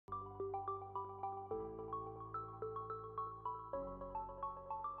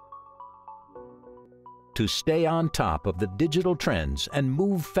To stay on top of the digital trends and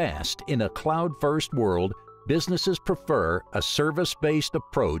move fast in a cloud-first world, businesses prefer a service-based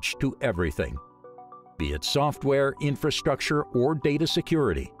approach to everything. Be it software, infrastructure, or data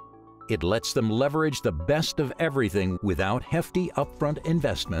security, it lets them leverage the best of everything without hefty upfront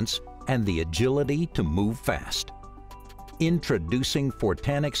investments and the agility to move fast. Introducing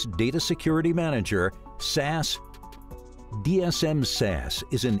Fortanix Data Security Manager SaaS. DSM SaaS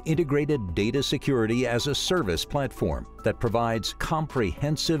is an integrated data security as a service platform that provides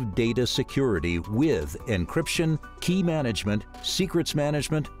comprehensive data security with encryption, key management, secrets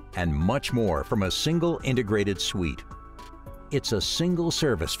management, and much more from a single integrated suite. It's a single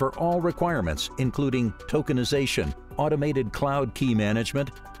service for all requirements, including tokenization, automated cloud key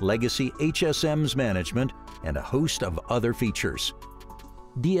management, legacy HSMs management, and a host of other features.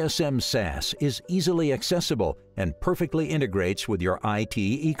 DSM SaaS is easily accessible and perfectly integrates with your IT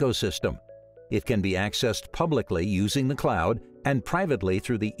ecosystem. It can be accessed publicly using the cloud and privately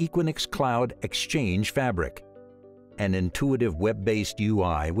through the Equinix Cloud Exchange Fabric. An intuitive web-based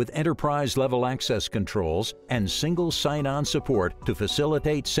UI with enterprise-level access controls and single sign-on support to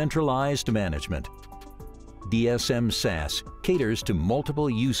facilitate centralized management. DSM SaaS caters to multiple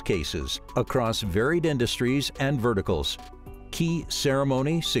use cases across varied industries and verticals. Key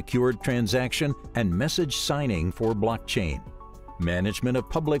ceremony, secured transaction, and message signing for blockchain. Management of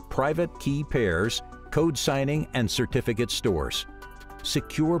public-private key pairs, code signing, and certificate stores.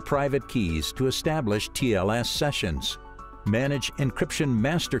 Secure private keys to establish TLS sessions. Manage encryption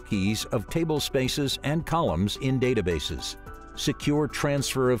master keys of table spaces and columns in databases. Secure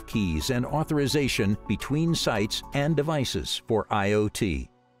transfer of keys and authorization between sites and devices for IoT.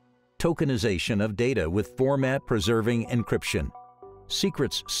 Tokenization of data with format-preserving encryption.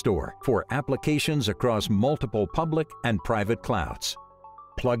 Secrets store for applications across multiple public and private clouds.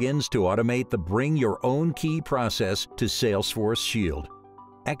 Plugins to automate the Bring Your Own Key process to Salesforce Shield.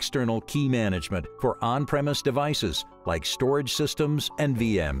 External key management for on-premise devices like storage systems and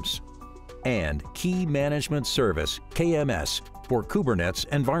VMs. And Key Management Service, KMS, for Kubernetes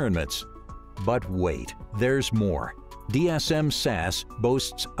environments. But wait, there's more. DSM SaaS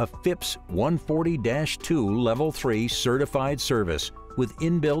boasts a FIPS 140-2 Level 3 certified service with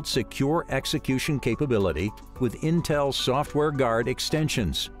inbuilt secure execution capability with Intel Software Guard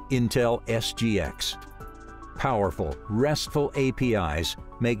extensions, Intel SGX. Powerful, RESTful APIs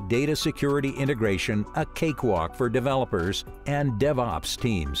make data security integration a cakewalk for developers and DevOps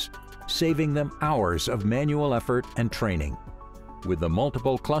teams, saving them hours of manual effort and training. With the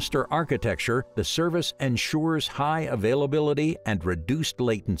multiple cluster architecture, the service ensures high availability and reduced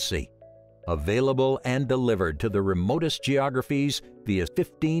latency. Available and delivered to the remotest geographies via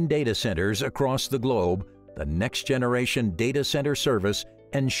 15 data centers across the globe, the next-generation data center service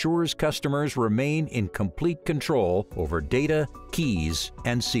ensures customers remain in complete control over data, keys,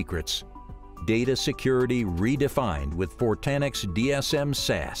 and secrets. Data security redefined with Fortanix DSM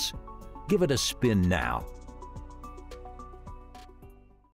SaaS. Give it a spin now.